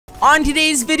On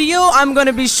today's video, I'm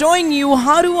gonna be showing you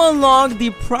how to unlock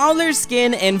the Prowler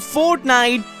skin in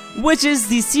Fortnite, which is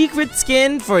the secret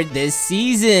skin for this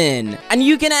season. And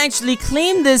you can actually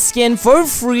claim this skin for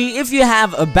free if you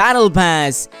have a battle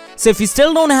pass. So if you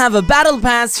still don't have a battle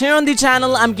pass, here on the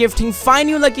channel, I'm gifting 5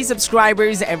 new lucky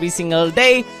subscribers every single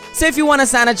day. So if you want to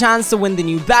stand a chance to win the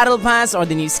new battle pass or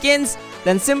the new skins,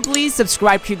 then simply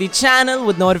subscribe to the channel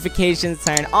with notifications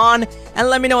turned on and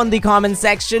let me know in the comment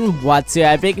section what's your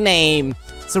epic name.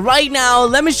 So right now,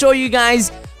 let me show you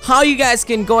guys how you guys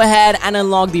can go ahead and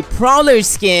unlock the Prowler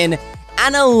skin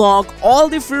and unlock all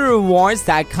the free rewards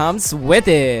that comes with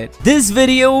it. This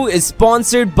video is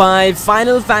sponsored by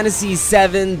Final Fantasy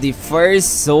VII The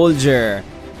First Soldier.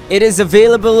 It is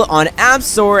available on App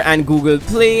Store and Google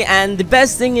Play, and the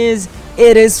best thing is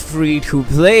it is free to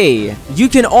play. You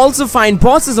can also find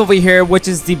bosses over here, which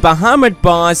is the Bahamut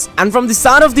boss, and from the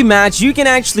start of the match you can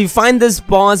actually find this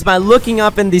boss by looking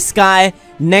up in the sky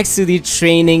next to the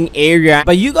training area.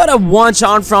 But you gotta watch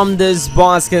out from this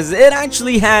boss because it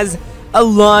actually has a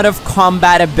lot of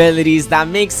combat abilities that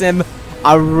makes him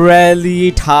a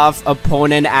really tough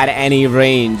opponent at any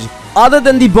range. Other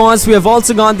than the boss, we have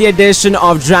also got the addition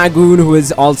of Dragoon, who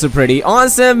is also pretty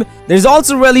awesome. There's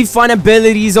also really fun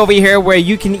abilities over here where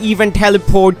you can even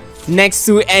teleport next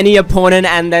to any opponent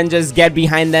and then just get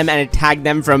behind them and attack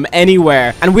them from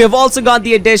anywhere. And we have also got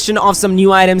the addition of some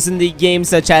new items in the game,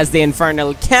 such as the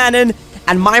Infernal Cannon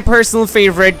and my personal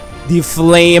favorite, the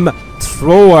Flame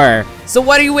Thrower. So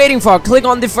what are you waiting for? Click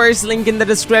on the first link in the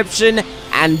description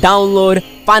and download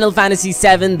Final Fantasy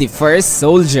VII The First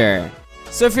Soldier.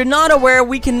 So if you're not aware,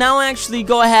 we can now actually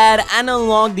go ahead and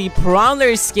unlock the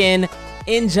Prowler skin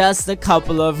in just a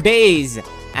couple of days.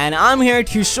 And I'm here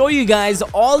to show you guys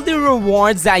all the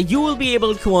rewards that you will be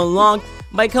able to unlock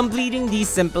by completing these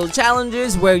simple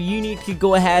challenges where you need to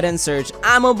go ahead and search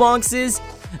ammo boxes,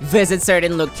 visit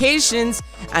certain locations,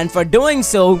 and for doing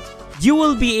so, you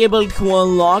will be able to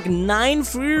unlock 9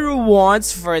 free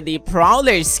rewards for the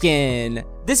Prowler skin.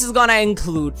 This is gonna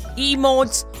include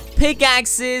emotes,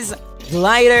 pickaxes,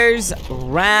 gliders,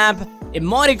 ramp,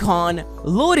 emoticon,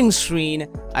 loading screen,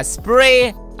 a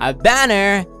spray, a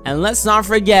banner, and let's not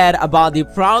forget about the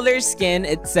Prowler skin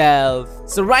itself.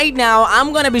 So right now,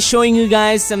 I'm gonna be showing you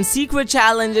guys some secret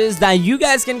challenges that you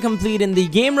guys can complete in the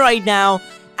game right now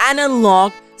and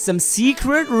unlock some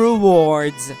secret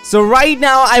rewards. So right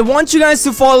now, I want you guys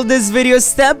to follow this video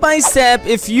step by step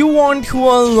if you want to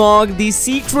unlock the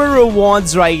secret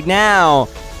rewards right now.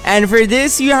 And for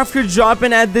this, you have to drop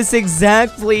in at this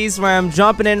exact place where I'm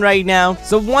dropping in right now.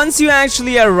 So once you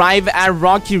actually arrive at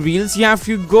Rocky Reels, you have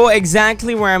to go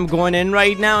exactly where I'm going in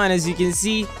right now. And as you can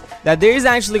see, that there's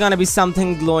actually gonna be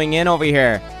something glowing in over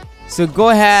here. So go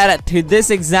ahead to this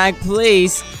exact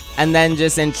place and then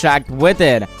just interact with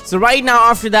it. So right now,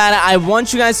 after that, I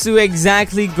want you guys to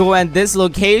exactly go at this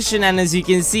location. And as you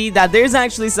can see, that there's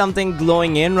actually something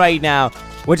glowing in right now,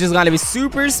 which is gonna be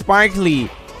super sparkly.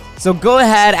 So go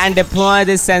ahead and deploy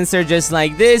this sensor just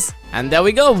like this. And there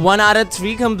we go, 1 out of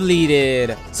 3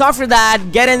 completed. So after that,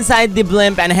 get inside the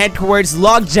blimp and head towards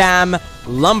Logjam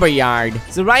Lumberyard.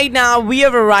 So right now, we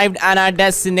have arrived at our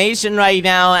destination right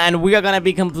now. And we are gonna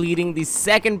be completing the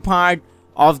second part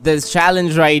of this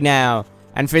challenge right now.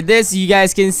 And for this, you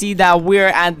guys can see that we're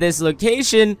at this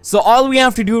location. So all we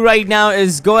have to do right now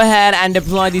is go ahead and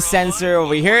deploy the sensor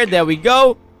over here. There we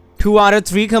go, 2 out of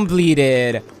 3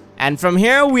 completed. And from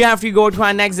here, we have to go to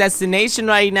our next destination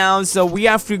right now. So we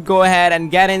have to go ahead and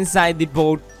get inside the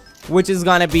boat, which is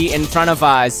gonna be in front of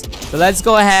us. So let's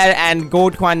go ahead and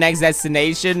go to our next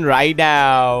destination right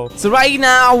now. So right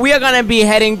now, we are gonna be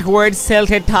heading towards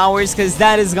Tilted Towers because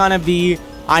that is gonna be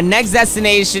our next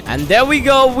destination. And there we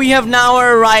go, we have now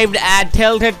arrived at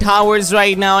Tilted Towers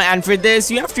right now. And for this,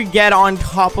 you have to get on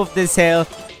top of this hill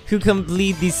to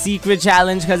complete the secret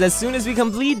challenge, because as soon as we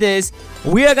complete this,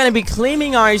 we are going to be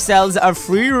claiming ourselves a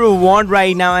free reward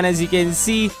right now. And as you can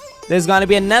see, there's going to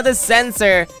be another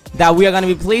sensor that we are going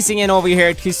to be placing in over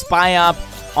here to spy up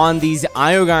on these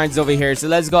IO guards over here. So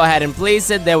let's go ahead and place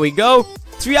it. There we go,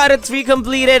 3 out of 3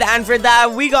 completed. And for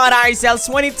that, we got ourselves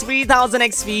 23,000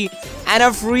 XP and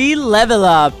a free level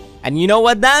up. And you know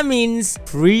what that means?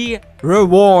 Free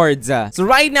rewards. So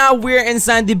right now we're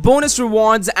inside the bonus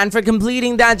rewards, and for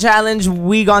completing that challenge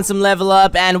we got some level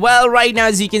up. And well, right now,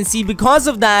 as you can see, because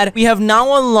of that, we have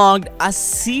now unlocked a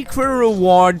secret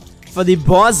reward for the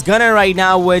boss gunner right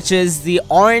now, which is the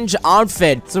orange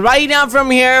outfit. So right now, from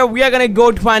here, we are gonna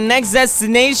go to our next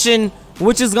destination,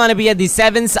 which is gonna be at the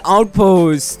 7th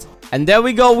outpost. And there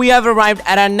we go, we have arrived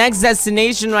at our next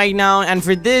destination right now. And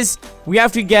for this, we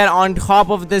have to get on top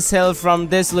of this hill from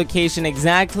this location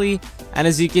exactly. And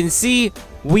as you can see,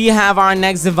 we have our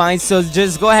next device. So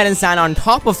just go ahead and stand on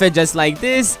top of it just like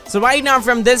this. So right now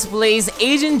from this place,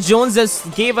 Agent Jones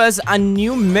just gave us a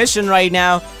new mission right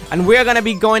now, and we're gonna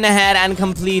be going ahead and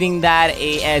completing that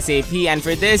ASAP. And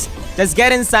for this, just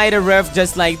get inside a rift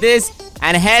just like this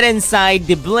and head inside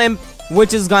the blimp,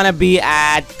 which is gonna be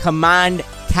at Command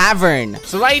Tavern.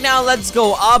 So right now let's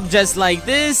go up just like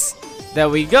this. There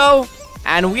we go.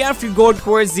 And we have to go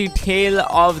towards the tail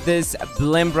of this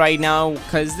blimp right now,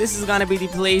 because this is gonna be the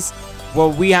place where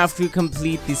we have to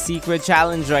complete the secret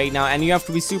challenge right now. And you have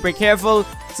to be super careful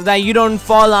so that you don't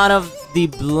fall out of the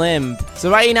blimp.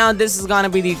 So right now this is gonna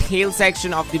be the tail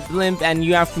section of the blimp, and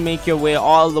you have to make your way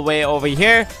all the way over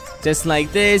here just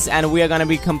like this. And we are gonna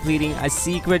be completing a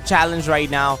secret challenge right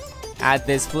now at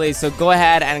this place. So go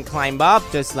ahead and climb up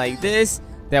just like this.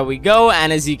 There we go.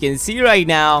 And as you can see right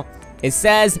now, it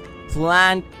says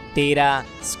plant data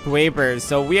scraper.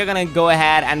 So we are gonna go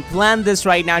ahead and plant this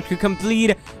right now to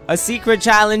complete a secret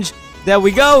challenge. There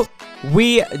we go.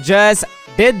 We just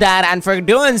did that, and for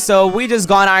doing so, we just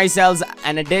got ourselves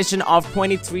an addition of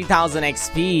 23,000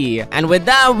 XP. And with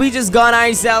that, we just got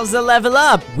ourselves a level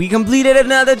up. We completed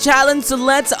another challenge, so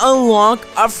let's unlock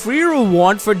a free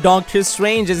reward for Doctor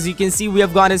Strange. As you can see, we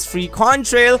have got his free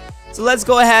contrail. So let's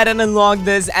go ahead and unlock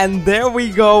this, and there we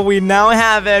go. We now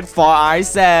have it for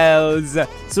ourselves.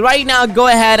 So right now, go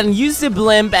ahead and use the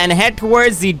blimp and head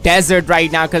towards the desert right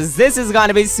now, because this is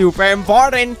gonna be super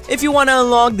important if you want to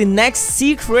unlock the next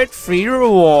secret free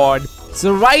reward.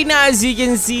 So right now, as you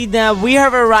can see, that we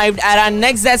have arrived at our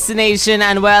next destination,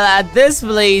 and well, at this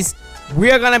place,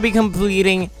 we are gonna be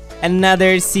completing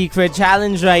another secret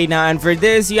challenge right now. And for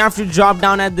this, you have to drop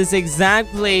down at this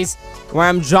exact place where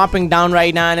I'm dropping down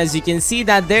right now. And as you can see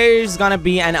that there's gonna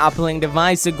be an uplink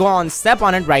device, so go on, step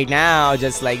on it right now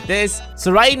just like this.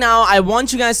 So right now I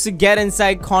want you guys to get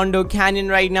inside Condo Canyon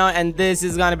right now, and this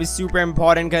is gonna be super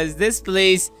important because this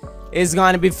place is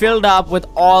gonna be filled up with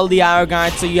all the hour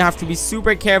guards, so you have to be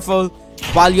super careful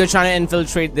while you're trying to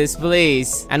infiltrate this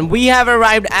place. And we have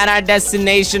arrived at our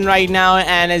destination right now,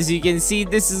 and as you can see,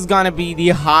 this is gonna be the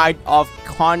heart of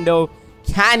Condo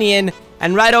Canyon.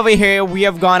 And right over here, we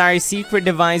have got our secret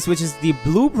device, which is the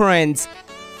blueprints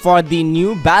for the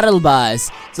new battle bus.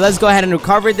 So let's go ahead and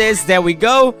recover this. There we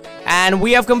go. And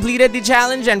we have completed the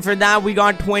challenge, and for that, we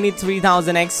got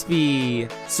 23,000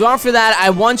 XP. So after that, I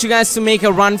want you guys to make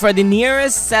a run for the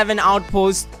nearest 7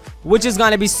 outposts, which is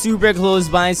gonna be super close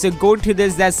by. So go to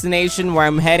this destination where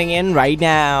I'm heading in right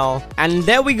now. And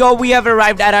there we go. We have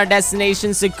arrived at our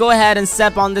destination. So go ahead and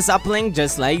step on this uplink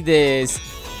just like this.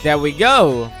 There we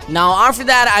go. Now after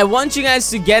that, I want you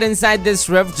guys to get inside this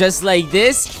rift just like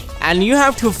this, and you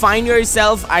have to find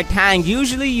yourself a tank.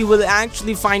 Usually you will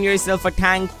actually find yourself a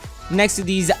tank next to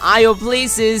these IO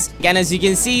places. And as you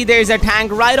can see, there's a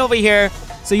tank right over here,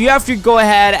 so you have to go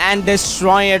ahead and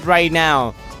destroy it right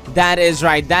now. That is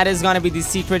right, that is gonna be the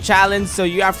secret challenge, so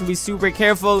you have to be super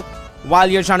careful while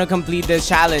you're trying to complete this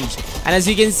challenge. And as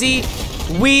you can see,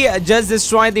 we just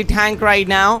destroyed the tank right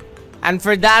now. And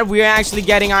for that, we are actually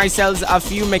getting ourselves a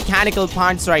few mechanical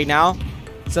parts right now.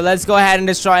 So let's go ahead and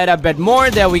destroy it a bit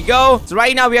more. There we go. So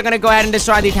right now, we are going to go ahead and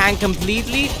destroy the tank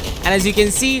completely. And as you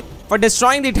can see, for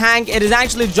destroying the tank, it is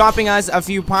actually dropping us a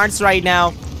few parts right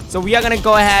now. So we are going to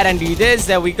go ahead and do this.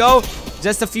 There we go.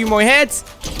 Just a few more hits.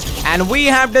 And we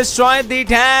have destroyed the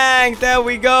tank. There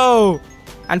we go.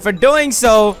 And for doing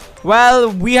so,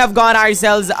 well, we have got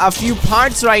ourselves a few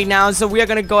parts right now. So we are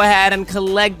going to go ahead and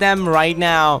collect them right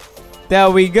now. There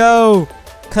we go.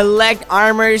 Collect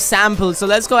armor sample. So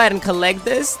let's go ahead and collect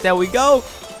this. There we go.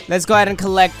 Let's go ahead and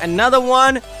collect another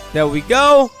one. There we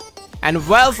go. And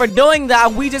well, for doing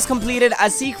that, we just completed a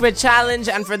secret challenge,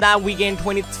 and for that we gained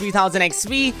 23,000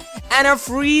 XP and a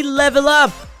free level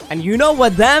up. And you know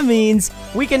what that means?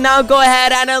 We can now go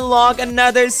ahead and unlock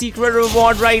another secret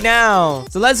reward right now.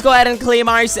 So let's go ahead and claim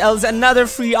ourselves another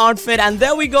free outfit, and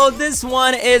there we go. This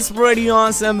one is pretty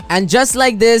awesome. And just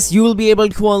like this, you will be able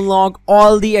to unlock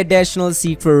all the additional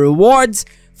secret rewards.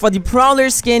 For the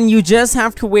Prowler skin, you just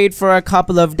have to wait for a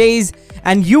couple of days,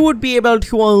 and you would be able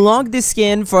to unlock the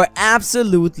skin for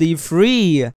absolutely free.